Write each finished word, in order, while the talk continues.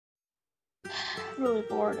really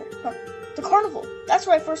bored. The carnival. That's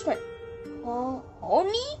where I first met.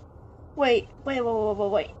 Oni? Wait.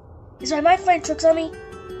 Is my mind playing tricks on me?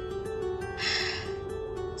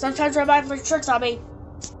 Sometimes my mind plays tricks on me.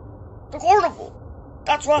 The carnival.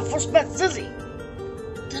 That's where I first met Zizzy.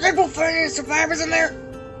 Did they both find any survivors in there?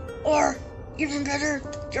 Or, even better,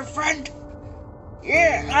 your friend?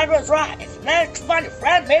 Yeah, I was right. If you manage to find a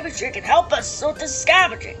friend, maybe she can help us with this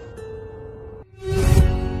scavenging.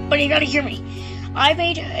 But you gotta hear me. I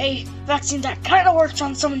made a vaccine that kinda works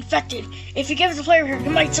on some infected. If you give it to the player here, he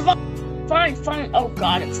might survive. Fine. Oh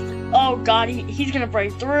god, he's gonna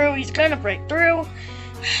break through.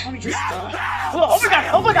 Let me just,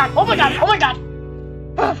 oh my god.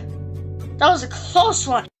 That was a close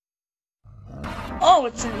one. Oh,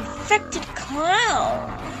 it's an infected clown.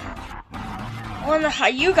 I wonder how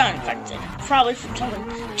you got infected. Probably from telling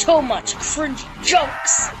too much cringy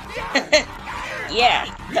jokes. Yeah,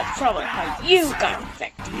 that's probably how you got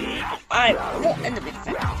infected. I won't end up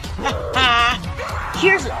infected.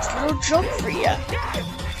 Here's a little joke for you.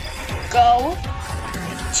 Go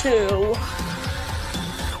to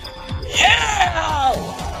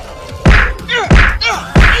hell!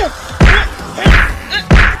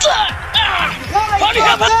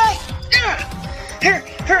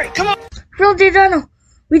 Hurry, come on! Real Dino,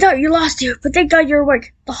 we thought you lost you, but thank God you're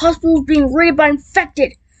awake. The hospital's being raided by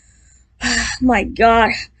infected. My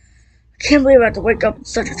God, I can't believe I have to wake up at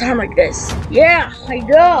such a time like this. Yeah, I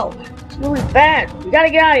know. It's really bad. We gotta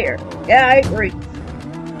get out of here. Yeah, I agree.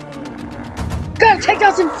 Gotta take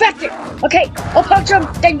out infected. Okay, I'll punch him,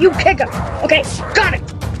 then you kick him. Okay, got it.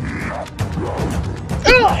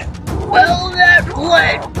 Ugh. Well, that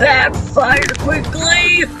plan backfired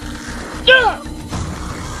quickly. Ugh.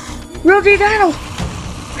 Real Dino,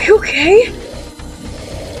 are you okay?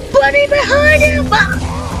 Buddy behind him!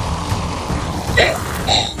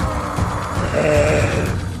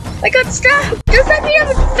 I got stabbed! Does that mean I'm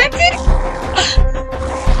infected?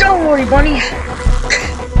 Don't worry, Bunny.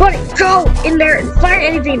 Bunny, go in there and find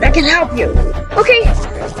anything that can help you. Okay,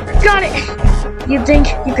 got it. You think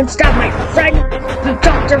you can stop my friend, you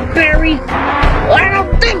Dr. Barry? Well, I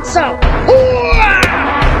don't think so. Woo.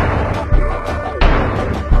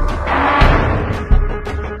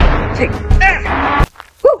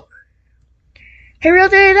 Hey, Real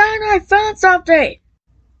Dino, I found something.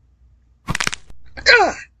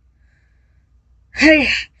 Hey,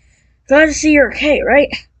 glad to see you're okay,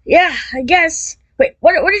 right? Yeah, I guess. Wait,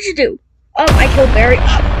 what did you do? Oh, I killed Barry.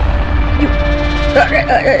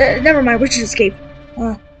 Never mind, we should escape.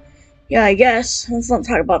 Yeah, I guess. Let's not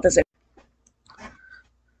talk about this.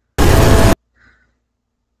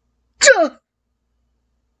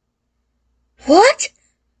 What?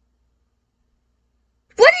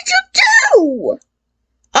 What did you do?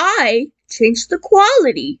 I changed the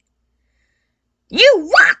quality. You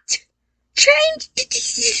what? Change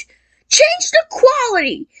the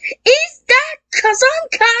quality. Is that 'cause I'm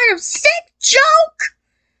kind of sick joke?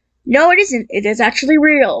 No, it isn't. It is actually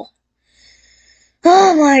real.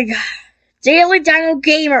 Oh my God. Daily Dino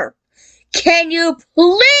Gamer, can you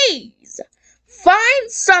please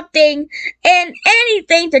find something and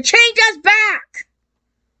anything to change us back?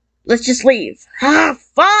 Let's just leave.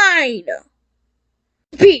 Fine.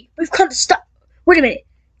 P, we've come to stop. Wait a minute.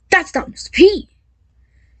 That's not Mr. P.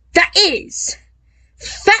 That is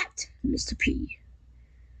Fat Mr. P.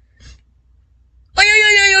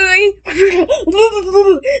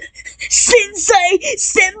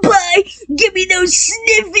 Senpai, give me those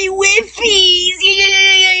sniffy whiffies.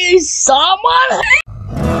 Someone?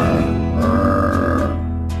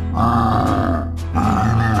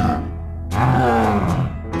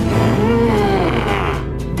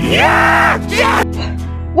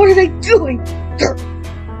 What are they doing?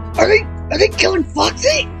 Are they killing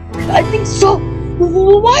Foxy? I think so.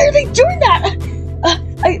 Why are they doing that?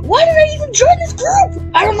 Why did I even join this group?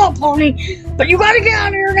 I don't know, Pony. But you gotta get out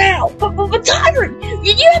of here now. But Tiger,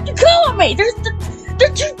 you have to go with me.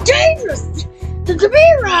 They're too dangerous to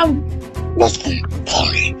be around. Listen,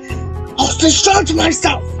 Pony, I'll stay strong to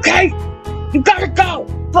myself, okay? You gotta go.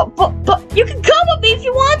 But you can come with me if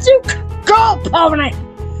you want to. Go, Pony.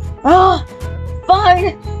 Oh,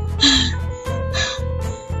 fine.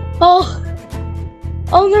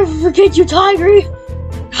 I'll never forget you, Tiger.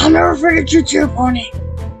 I'll never forget you too, Pony.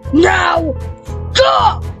 Now,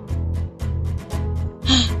 go!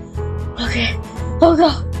 Okay, I'll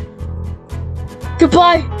go.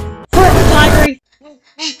 Goodbye, forever, Tiger.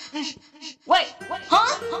 Wait,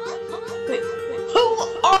 huh? Wait, who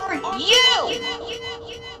are you?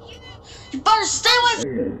 You better stay away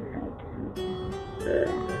from me.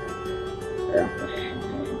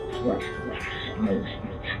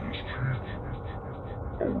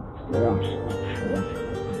 I'm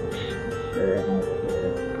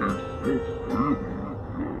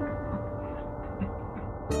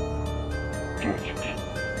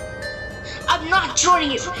not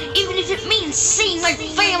joining you, even if it means seeing my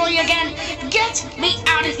family again. Get me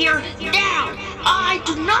out of here now. I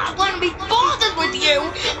do not want to be bothered with you.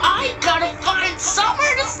 I gotta find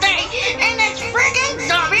somewhere to stay in this friggin'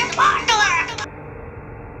 zombie apocalypse.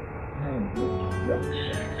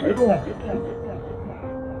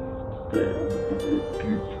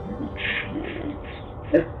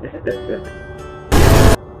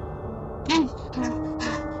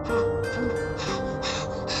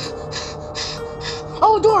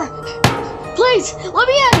 Oh, door! Please, let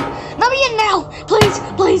me in! Let me in now! Please,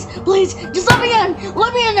 please, please, just let me in!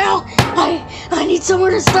 Let me in now! I need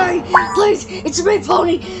somewhere to stay! Please, it's a big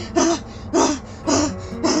pony!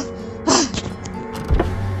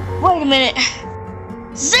 Wait a minute!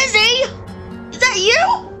 Zizzy! Is that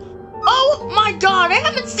you? Oh my god, I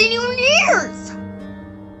haven't seen you in years!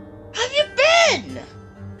 How have you been?